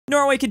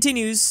Norway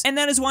continues, and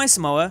that is why,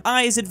 Samoa,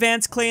 I is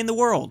advanced clay in the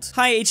world.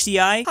 Hi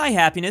HDI, hi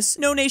happiness,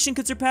 no nation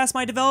could surpass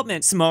my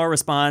development. Samoa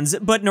responds,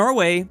 but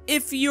Norway,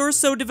 if you're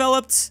so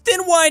developed,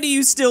 then why do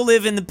you still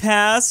live in the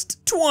past?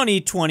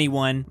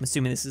 2021. I'm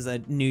assuming this is a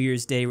New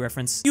Year's Day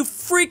reference. You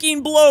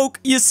freaking bloke,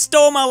 you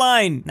stole my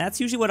line.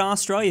 That's usually what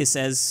Australia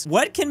says.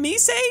 What can me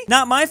say?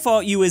 Not my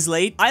fault you is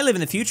late. I live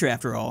in the future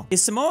after all.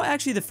 Is Samoa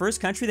actually the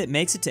first country that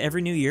makes it to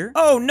every new year?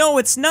 Oh no,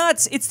 it's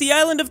not. It's the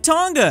island of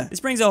Tonga. This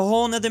brings a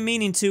whole nother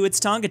meaning to it's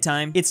Tonga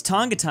time. It's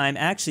Tonga time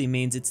actually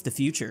means it's the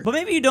future. But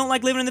maybe you don't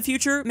like living in the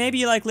future. Maybe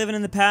you like living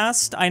in the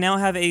past. I now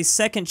have a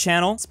second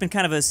channel. It's been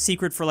kind of a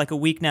secret for like a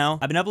week now.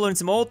 I've been uploading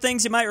some old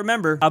things you might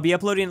remember. I'll be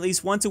uploading at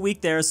least once a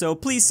week there, so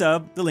please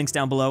sub. The link's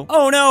down below.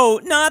 Oh no,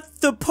 not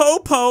the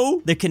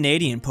Popo. The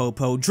Canadian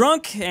Popo.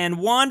 Drunk and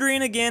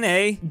wandering again,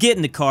 eh? Get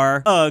in the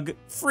car. Ugh,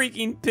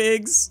 freaking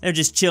pigs. They're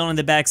just chilling in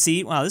the back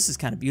seat. Wow, this is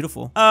kind of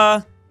beautiful.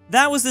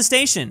 That was the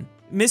station.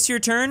 Miss your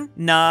turn?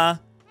 Nah.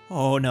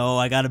 Oh no,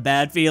 I got a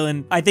bad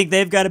feeling. I think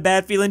they've got a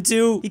bad feeling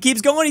too. He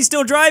keeps going, he's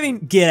still driving.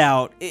 Get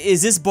out.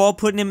 Is this ball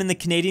putting him in the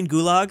Canadian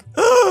gulag?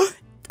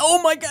 Oh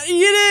my god,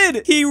 he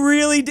did! He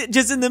really did,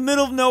 just in the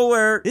middle of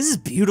nowhere. This is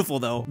beautiful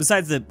though,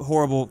 besides the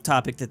horrible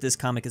topic that this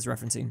comic is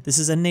referencing. This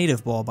is a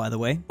native ball, by the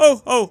way.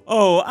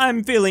 Oh,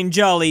 I'm feeling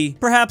jolly.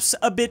 Perhaps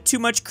a bit too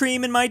much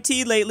cream in my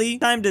tea lately.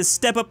 Time to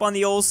step up on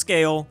the old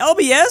scale.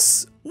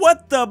 LBS?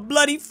 What the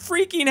bloody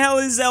freaking hell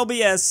is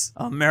LBS?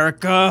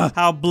 America,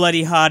 how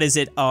bloody hot is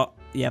it? Oh,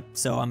 yep,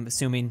 so I'm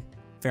assuming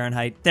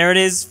Fahrenheit. There it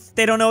is.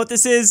 They don't know what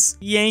this is.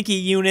 Yankee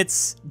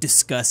units.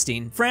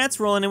 Disgusting. France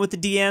rolling in with the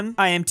DM.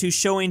 I am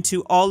showing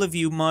to all of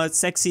you my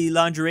sexy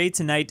lingerie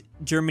tonight.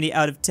 Germany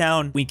out of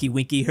town. Winky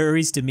winky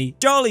hurries to me.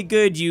 Jolly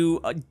good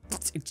you...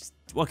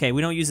 okay,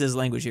 we don't use this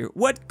language here.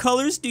 What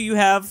colors do you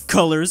have?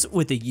 Colors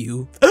with a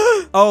U.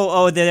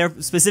 Oh, they're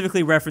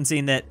specifically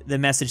referencing that the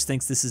message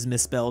thinks this is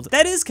misspelled.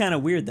 That is kind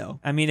of weird though.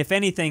 I mean, if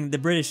anything, the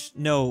British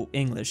know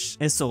English.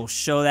 This'll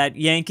show that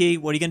Yankee.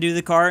 What are you gonna do to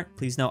the car?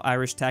 Please no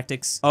Irish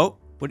tactics. Oh.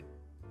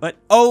 What?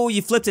 Oh,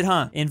 you flipped it,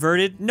 huh?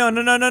 Inverted? No,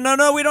 we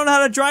don't know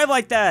how to drive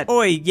like that.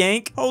 Oi,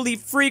 Yank. Holy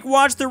freak,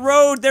 watch the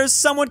road. There's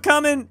someone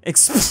coming.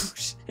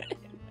 Explosion.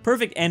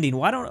 Perfect ending.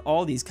 Why don't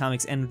all these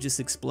comics end with just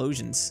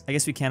explosions? I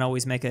guess we can't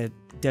always make a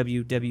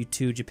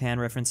WW2 Japan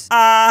reference.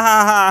 Ah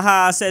ha ha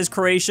ha, says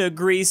Croatia,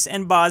 Greece,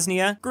 and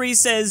Bosnia. Greece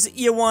says,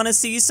 you wanna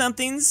see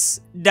somethings?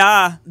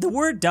 Da. The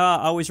word da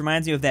always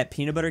reminds me of that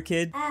peanut butter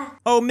kid.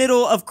 Oh,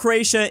 middle of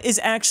Croatia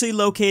is actually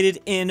located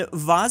in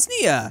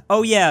Bosnia.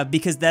 Oh yeah,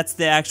 because that's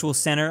the actual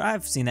center.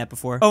 I've seen that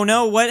before. Oh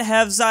no, what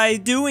have I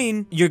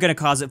doing? You're gonna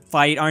cause a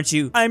fight, aren't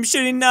you? I'm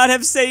shoulding not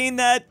have saying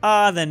that.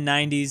 Ah, the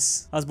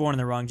 90s. I was born in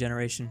the wrong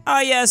generation. Ah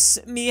yes,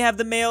 me have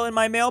the mail in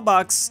my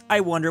mailbox.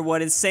 I wonder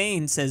what it's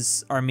saying,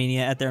 says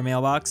Armenia at their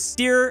mailbox.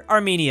 Dear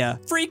Armenia,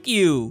 freak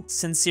you.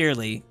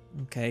 Sincerely.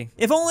 Okay.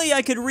 If only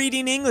I could read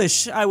in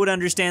English, I would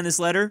understand this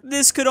letter.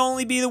 This could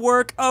only be the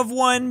work of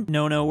one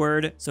no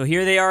word. So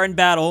here they are in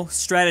battle,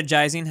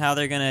 strategizing how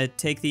they're gonna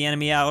take the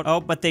enemy out.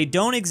 Oh, but they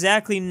don't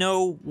exactly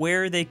know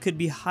where they could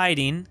be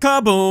hiding.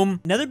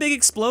 Kaboom! Another big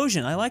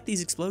explosion. I like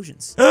these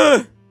explosions.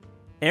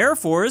 Air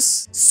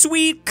Force.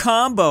 Sweet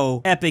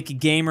combo. Epic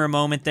gamer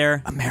moment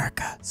there.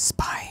 America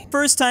spying.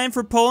 First time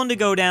for Poland to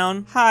go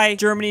down. Hi.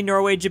 Germany,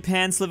 Norway,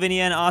 Japan, Slovenia,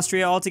 and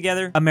Austria all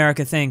together.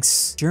 America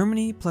thinks.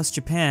 Germany plus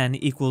Japan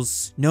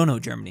equals no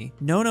Germany.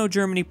 No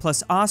Germany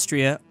plus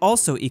Austria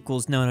also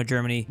equals no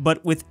Germany,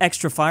 but with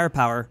extra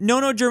firepower.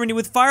 No Germany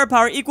with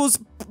firepower equals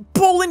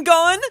Poland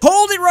gone?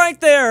 Hold it right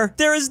there.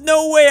 There is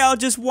no way I'll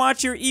just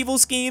watch your evil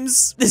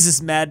schemes. This is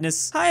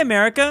madness. Hi,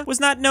 America. Was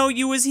not know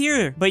you was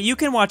here, but you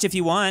can watch if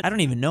you want. I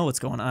don't even know what's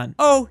going on.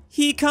 Oh,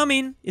 he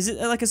coming. Is it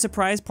like a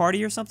surprise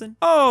party or something?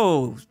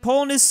 Oh,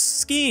 Poland is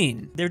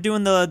skiing. They're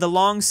doing the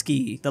long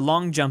ski, the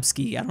long jump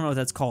ski. I don't know what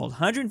that's called.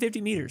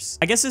 150 meters.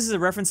 I guess this is a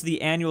reference to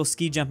the annual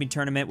ski jumping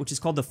tournament, which is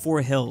called the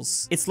Four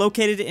Hills. It's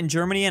located in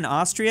Germany and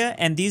Austria,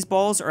 and these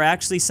balls are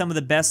actually some of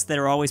the best that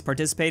are always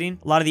participating.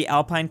 A lot of the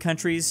Alpine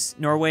countries,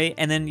 Norway,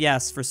 and then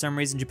yes, for some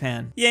reason,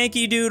 Japan.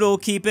 Yankee Doodle,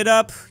 keep it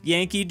up.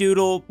 Yankee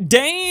Doodle,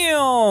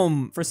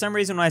 damn! For some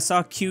reason, when I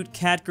saw cute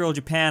cat girl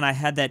Japan, I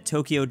had that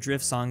Tokyo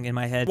Drift song in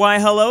my head. Why,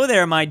 hello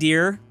there, my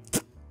dear.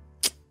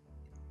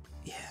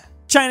 Yeah.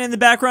 China in the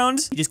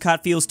background. You just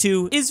caught feels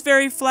too. Is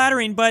very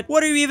flattering, but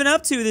what are you even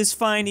up to this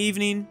fine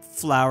evening?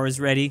 Flowers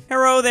ready.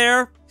 Hello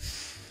there.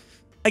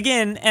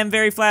 Again, am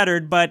very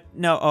flattered, but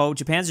no. Oh,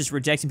 Japan's just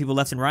rejecting people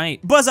left and right.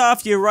 Buzz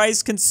off, you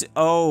rice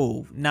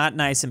oh, not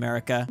nice,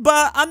 America.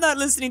 But I'm not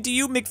listening to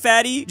you,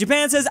 McFatty.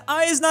 Japan says,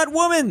 I is not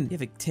woman. You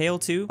have a tail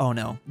too? Oh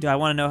no. Do I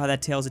want to know how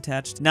that tail's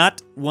attached?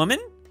 Not woman?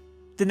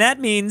 Then that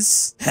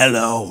means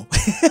hello.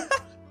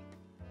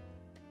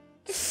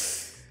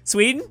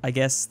 Sweden? I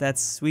guess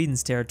that's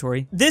Sweden's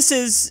territory. This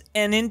is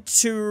an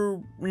this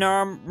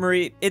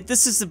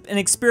is an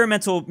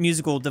experimental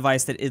musical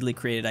device that Italy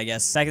created, I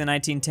guess, back in the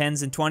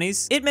 1910s and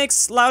 20s. It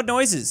makes loud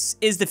noises,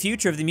 is the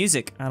future of the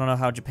music. I don't know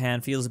how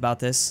Japan feels about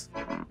this.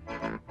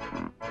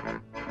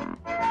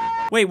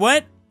 Wait,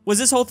 what? Was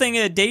this whole thing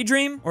a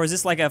daydream? Or is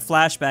this like a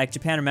flashback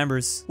Japan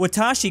remembers?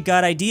 Watashi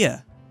got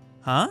idea.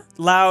 Huh?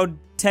 Loud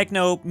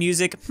techno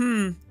music.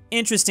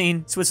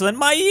 Interesting. Switzerland.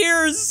 My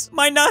ears!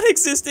 My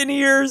non-existent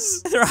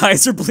ears! Their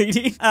eyes are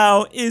bleeding.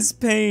 Ow, is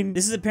pain.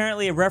 This is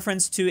apparently a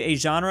reference to a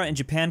genre in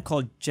Japan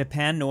called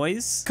Japan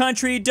noise.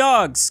 Country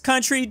dogs.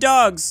 Country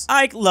dogs.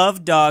 I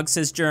love dogs,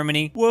 says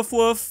Germany. Woof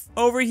woof.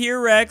 Over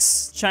here,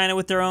 Rex. China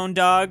with their own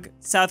dog.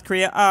 South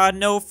Korea.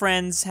 No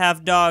friends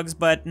have dogs,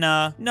 but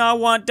nah. Nah,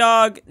 want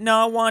dog.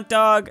 Nah, want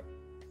dog.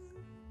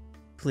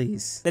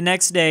 Please. The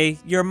next day,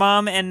 your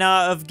mom and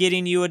Na of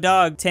getting you a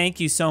dog. Thank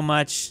you so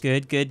much.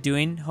 Good, good,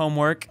 doing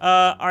homework.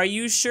 Are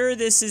you sure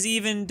this is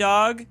even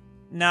dog?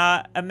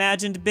 Nah,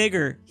 imagined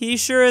bigger. He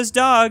sure is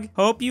dog.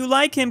 Hope you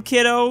like him,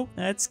 kiddo.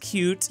 That's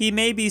cute. He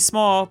may be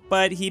small,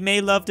 but he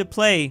may love to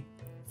play.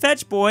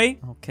 Fetch, boy.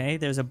 Okay,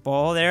 there's a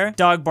ball there.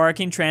 Dog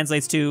barking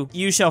translates to,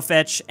 you shall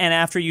fetch, and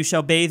after you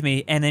shall bathe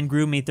me, and then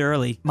groom me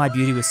thoroughly. My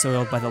beauty was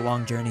soiled by the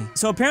long journey.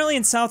 So apparently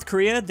in South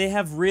Korea, they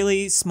have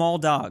really small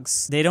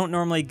dogs. They don't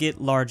normally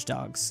get large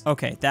dogs.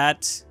 Okay,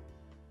 that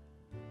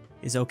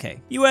is okay.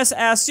 US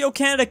asks, yo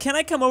Canada, can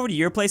I come over to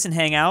your place and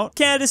hang out?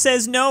 Canada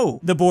says no.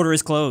 The border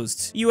is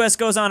closed. US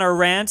goes on a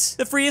rant.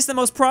 The freest and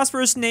most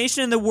prosperous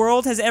nation in the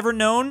world has ever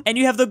known, and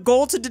you have the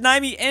goal to deny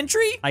me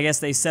entry? I guess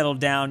they settled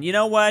down. You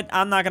know what?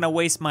 I'm not gonna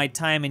waste my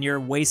time in your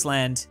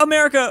wasteland.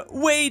 America,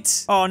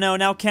 wait! Oh no,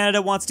 now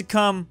Canada wants to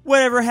come.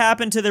 Whatever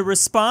happened to the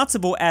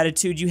responsible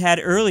attitude you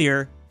had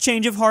earlier?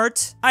 Change of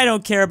heart? I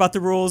don't care about the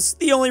rules.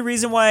 The only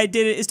reason why I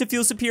did it is to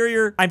feel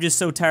superior. I'm just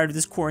so tired of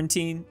this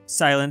quarantine.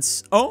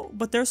 Silence. Oh,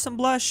 but there's some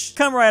blush.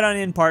 Come right on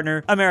in,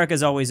 partner.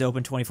 America's always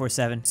open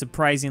 24/7.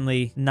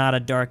 Surprisingly, not a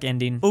dark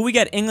ending. Well, we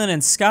got England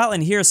and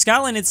Scotland here.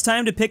 Scotland, it's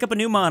time to pick up a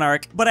new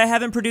monarch, but I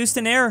haven't produced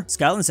an heir.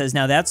 Scotland says,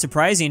 now that's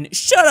surprising.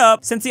 Shut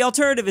up! Since the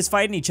alternative is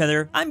fighting each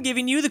other, I'm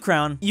giving you the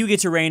crown. You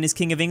get to reign as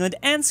King of England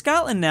and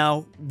Scotland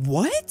now.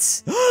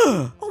 What?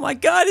 Oh my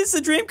god, it's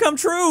a dream come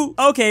true.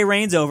 Okay,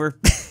 reign's over.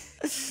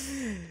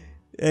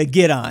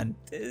 Get on.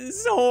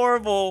 It's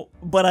horrible,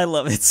 but I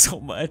love it so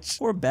much.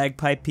 Poor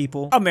bagpipe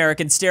people.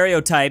 American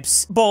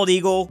stereotypes. Bald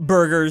eagle,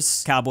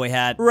 burgers, cowboy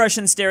hat.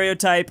 Russian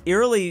stereotype,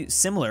 eerily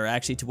similar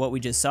actually to what we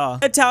just saw.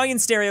 Italian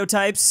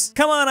stereotypes.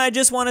 Come on, I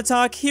just want to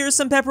talk. Here's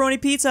some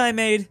pepperoni pizza I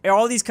made. Are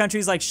all these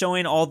countries like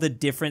showing all the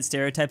different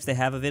stereotypes they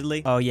have of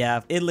Italy? Oh yeah,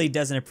 Italy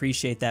doesn't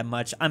appreciate that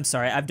much. I'm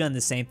sorry, I've done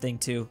the same thing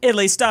too.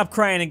 Italy, stop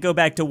crying and go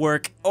back to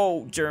work.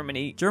 Oh,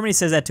 Germany. Germany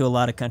says that to a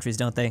lot of countries,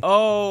 don't they?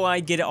 Oh, I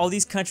get it. All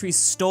these countries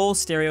stole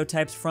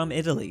stereotypes from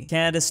Italy.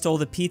 Canada stole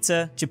the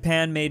pizza.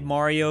 Japan made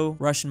Mario.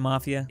 Russian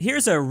mafia.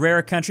 Here's a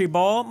rare country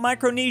ball.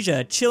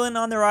 Micronesia, chilling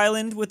on their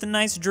island with a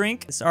nice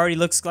drink. This already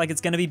looks like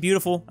it's gonna be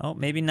beautiful. Oh,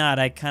 maybe not.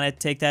 I kind of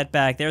take that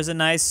back. There's a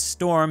nice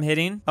storm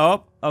hitting.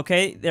 Oh,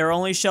 okay, their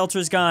only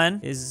shelter's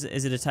gone. Is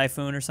it a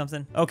typhoon or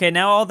something? Okay,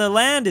 now all the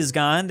land is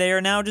gone. They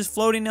are now just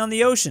floating on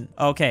the ocean.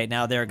 Okay,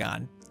 now they're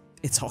gone.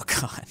 It's all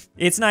gone.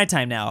 It's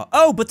nighttime now.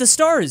 Oh, but the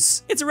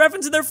stars! It's a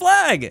reference to their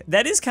flag!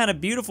 That is kind of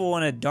beautiful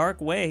in a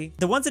dark way.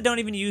 The ones that don't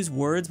even use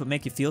words but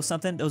make you feel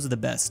something, those are the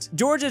best.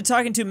 Georgia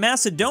talking to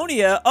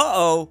Macedonia.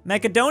 Uh-oh,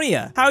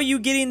 Macedonia. How are you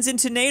getting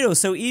into NATO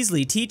so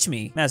easily? Teach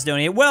me.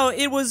 Macedonia, well,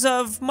 it was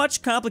a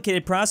much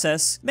complicated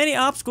process. Many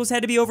obstacles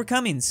had to be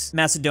overcomings.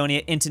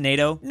 Macedonia into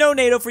NATO. No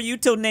NATO for you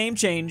till name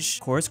change.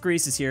 Of course,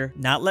 Greece is here.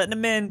 Not letting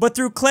them in. But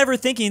through clever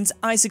thinkings,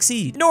 I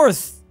succeed.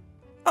 North.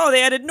 Oh,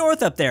 they added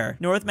North up there.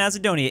 North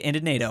Macedonia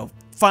into NATO.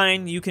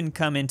 Fine, you can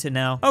come into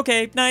now.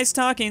 Okay, nice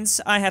talkings.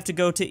 I have to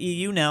go to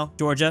EU now.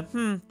 Georgia,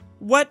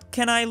 what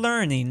can I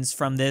learnings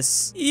from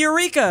this?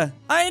 Eureka!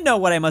 I know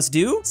what I must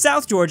do.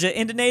 South Georgia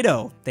into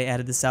NATO. They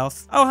added the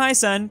South. Oh, hi,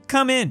 son.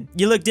 Come in.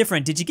 You look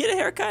different. Did you get a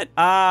haircut?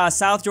 Ah,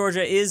 South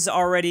Georgia is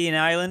already an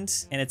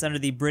island, and it's under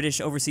the British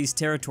Overseas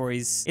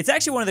Territories. It's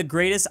actually one of the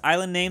greatest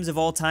island names of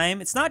all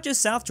time. It's not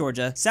just South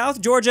Georgia.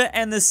 South Georgia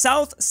and the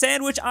South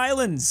Sandwich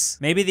Islands.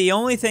 Maybe the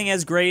only thing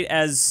as great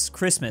as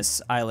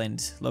Christmas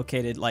Island,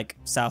 located like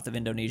south of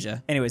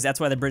Indonesia. Anyways, that's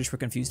why the British were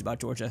confused about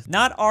Georgia.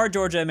 Not our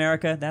Georgia,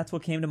 America. That's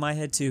what came to my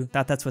head too.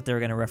 Thought that's what they were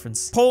gonna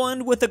reference.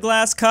 Poland with a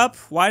glass cup.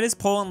 Why does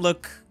Poland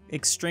look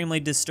extremely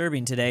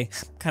disturbing today?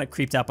 Kind of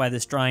creeped out by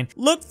this drawing.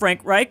 Look,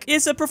 Frank Reich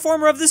is a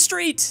performer of the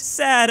street.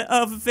 Sad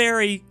of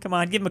very. Come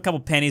on, give him a couple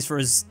pennies for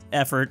his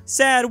effort.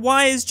 Sad,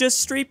 why is just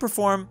street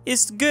perform?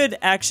 It's good,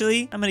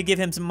 actually. I'm gonna give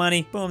him some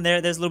money. Boom,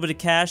 there's a little bit of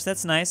cash.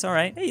 That's nice, all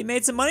right. Hey, you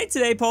made some money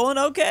today, Poland,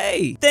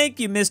 okay. Thank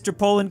you, Mr.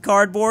 Poland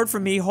Cardboard,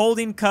 for me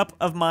holding cup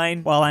of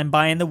mine while I'm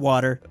buying the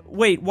water.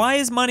 Wait, why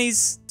is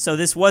money's... So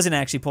this wasn't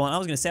actually Poland. I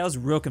was gonna say I was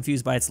real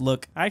confused by its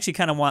look. I actually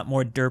kind of want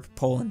more derp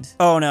Poland.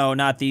 Oh no,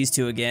 not these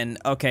two again.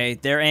 Okay,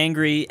 they're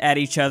angry at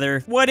each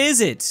other. What is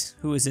it?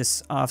 Who is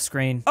this off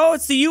screen? Oh,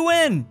 it's the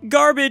UN!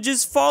 Garbage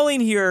is falling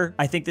here.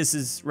 I think this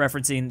is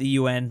referencing the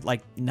UN,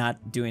 like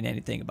not doing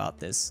anything about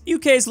this.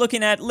 UK's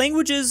looking at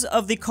languages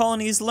of the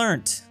colonies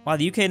learnt. Wow,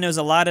 the UK knows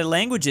a lot of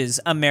languages.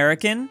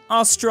 American,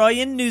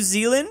 Australian, New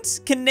Zealand,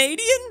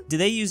 Canadian? Do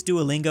they use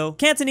Duolingo?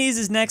 Cantonese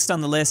is next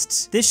on the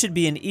list. This should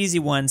be an easy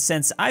one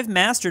since I've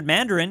mastered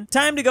Mandarin.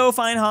 Time to go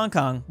find Hong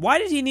Kong. Why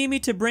did he need me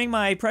to bring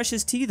my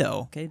precious tea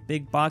though? Okay,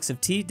 big box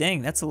of tea.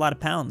 Dang, that's a lot of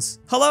pounds.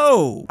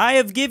 Hello, I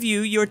have give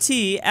you your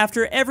tea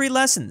after every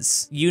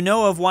lessons. You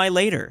know of why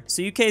later.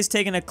 So UK's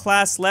taking a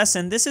class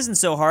lesson. This isn't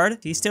so hard.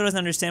 He still doesn't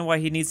understand why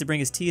he needs to bring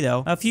his tea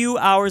though. A few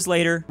hours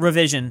later,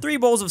 revision. 3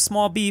 bowls of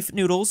small beef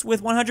noodles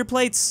with 100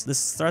 plates. This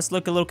starts to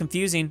look a little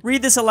confusing.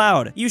 Read this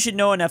aloud. You should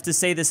know enough to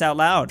say this out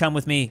loud. Come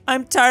with me.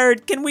 I'm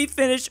tired. Can we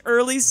finish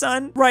early,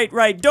 son? Right.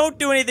 Don't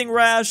do anything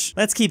rash.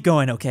 Let's keep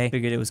going, okay?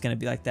 Figured it was gonna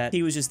be like that.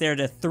 He was just there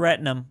to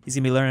threaten him. He's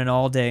gonna be learning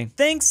all day.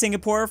 Thanks,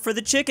 Singapore, for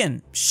the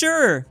chicken.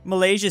 Sure.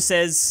 Malaysia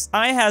says,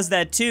 I has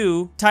that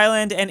too.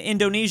 Thailand and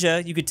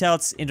Indonesia. You could tell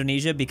it's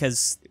Indonesia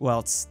because, well,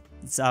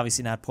 it's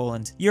obviously not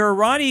Poland. Your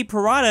roti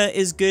parata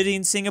is good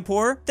in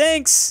Singapore.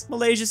 Thanks.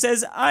 Malaysia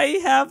says, I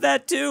have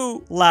that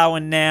too. Lao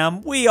and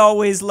Nam, we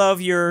always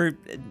love your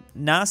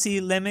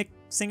nasi lemak.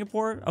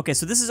 Singapore? Okay,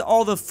 so this is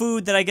all the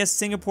food that I guess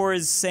Singapore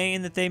is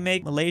saying that they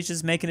make.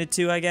 Malaysia's making it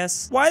too, I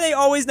guess. Why are they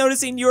always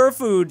noticing your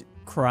food?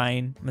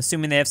 Crying. I'm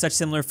assuming they have such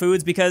similar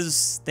foods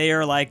because they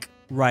are like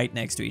right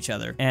next to each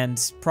other. And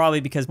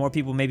probably because more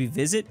people maybe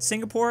visit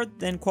Singapore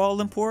than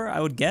Kuala Lumpur, I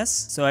would guess.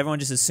 So everyone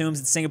just assumes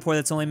it's Singapore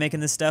that's only making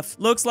this stuff.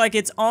 Looks like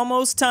it's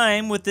almost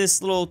time with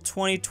this little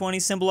 2020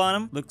 symbol on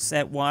him. Looks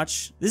at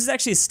watch. This is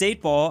actually a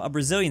state ball, a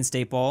Brazilian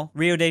state ball,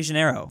 Rio de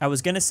Janeiro. I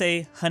was gonna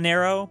say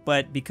Janeiro,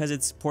 but because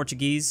it's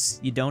Portuguese,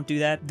 you don't do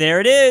that.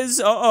 There it is.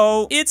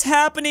 Uh-oh. It's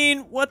happening.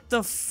 What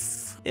the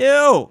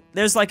Ew,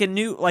 there's like a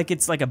new, like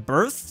it's like a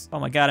birth. Oh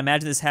my God,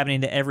 imagine this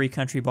happening to every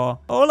country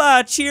ball.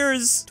 Hola,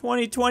 cheers.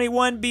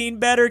 2021 being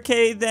better,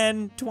 K,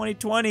 than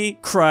 2020.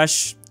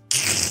 Crush.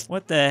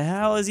 What the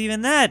hell is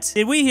even that?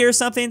 Did we hear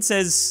something?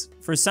 Says,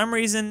 for some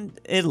reason,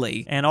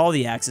 Italy and all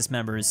the Axis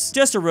members.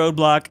 Just a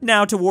roadblock,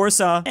 now to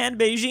Warsaw and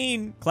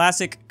Beijing.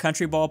 Classic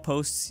country ball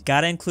posts.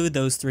 Gotta include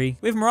those 3.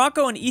 We have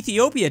Morocco and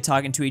Ethiopia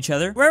talking to each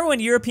other. Remember when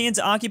Europeans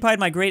occupied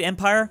my great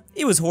empire?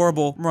 It was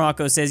horrible.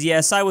 Morocco says,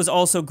 yes, I was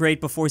also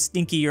great before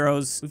stinky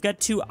Euros. We've got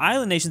 2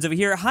 island nations over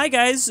here. Hi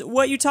guys,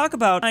 what you talk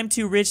about? I'm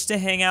too rich to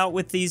hang out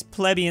with these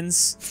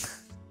plebeians.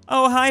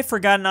 Oh, hi,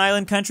 Forgotten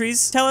Island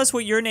countries. Tell us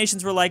what your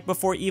nations were like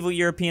before evil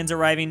Europeans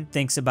arriving.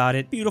 Thinks about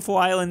it. Beautiful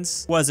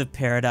islands. Was of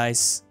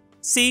paradise.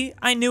 See,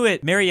 I knew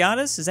it.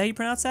 Marianas, is that how you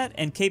pronounce that?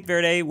 And Cape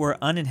Verde were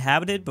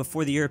uninhabited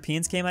before the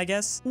Europeans came, I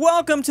guess.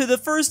 Welcome to the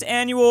first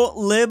annual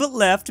Lib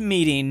Left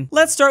meeting.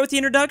 Let's start with the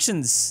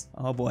introductions.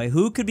 Oh boy,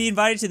 who could be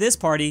invited to this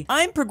party?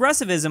 I'm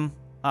progressivism.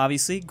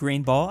 Obviously,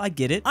 green ball, I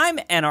get it. I'm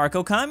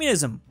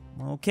anarcho-communism.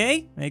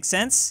 Okay, makes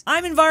sense.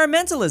 I'm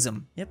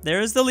environmentalism. Yep,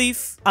 there's the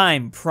leaf.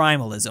 I'm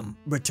primalism.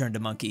 Return to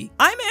monkey.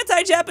 I'm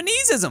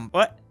anti-Japanesism.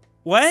 What?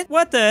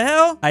 What the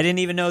hell? I didn't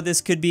even know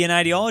this could be an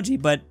ideology,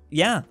 but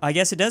yeah, I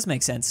guess it does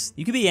make sense.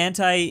 You could be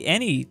anti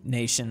any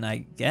nation,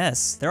 I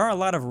guess. There are a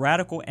lot of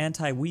radical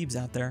anti-weebs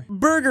out there.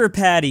 Burger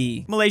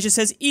patty. Malaysia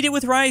says, eat it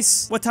with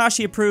rice.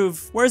 Watashi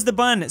approve. Where's the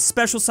bun?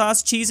 Special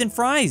sauce, cheese, and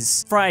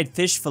fries. Fried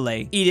fish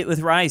fillet. Eat it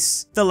with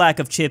rice. The lack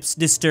of chips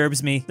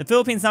disturbs me. The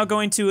Philippines now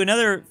going to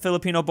another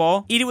Filipino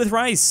ball. Eat it with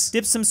rice.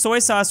 Dip some soy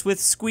sauce with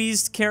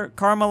squeezed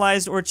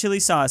caramelized or chili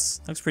sauce.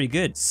 Looks pretty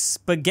good.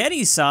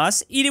 Spaghetti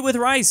sauce. Eat it with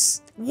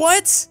rice.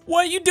 What?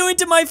 What are you doing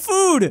to my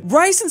food?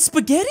 Rice and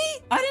spaghetti?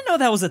 I didn't know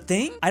that was a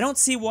thing. I don't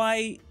see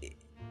why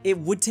it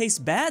would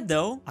taste bad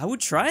though. I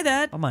would try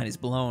that. My mind is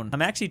blown.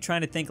 I'm actually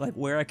trying to think like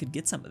where I could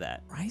get some of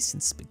that. Rice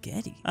and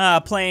spaghetti.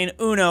 Playing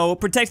Uno,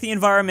 protect the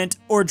environment,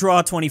 or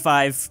draw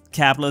 25.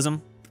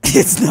 Capitalism.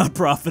 It's not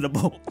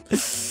profitable.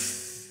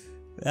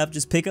 I'll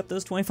just pick up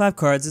those 25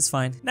 cards, it's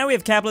fine. Now we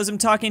have capitalism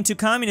talking to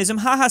communism.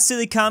 Haha,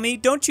 silly commie,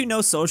 don't you know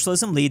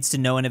socialism leads to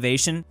no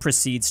innovation?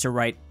 Proceeds to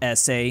write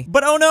essay.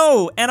 But oh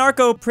no,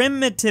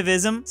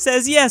 anarcho-primitivism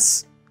says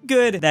yes.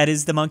 Good, that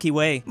is the monkey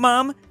way.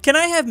 Mom, can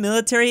I have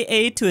military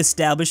aid to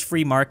establish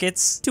free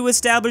markets? To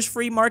establish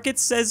free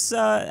markets says,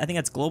 I think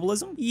that's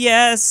globalism?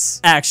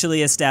 Yes.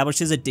 Actually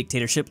establishes a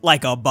dictatorship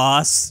like a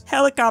boss.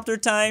 Helicopter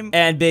time.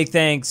 And big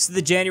thanks to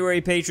the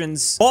January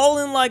patrons.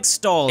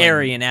 BallinLikeStalin.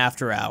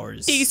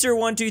 AryanAfterHours.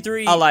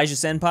 Easter123. Elijah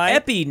Senpai.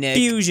 EpiNick.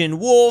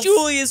 FusionWolf.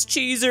 Julius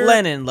Cheeser.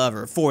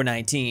 LenonLover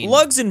 419.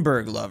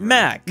 LuxembourgLover.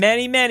 Mac.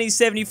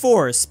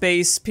 Manny74.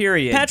 Space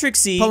period. Patrick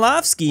C.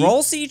 Pelovski.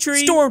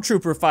 RalseiTree.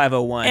 Stormtrooper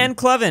 501. And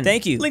ClBlr.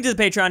 Thank you. Link to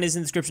the Patreon is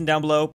in the description down below.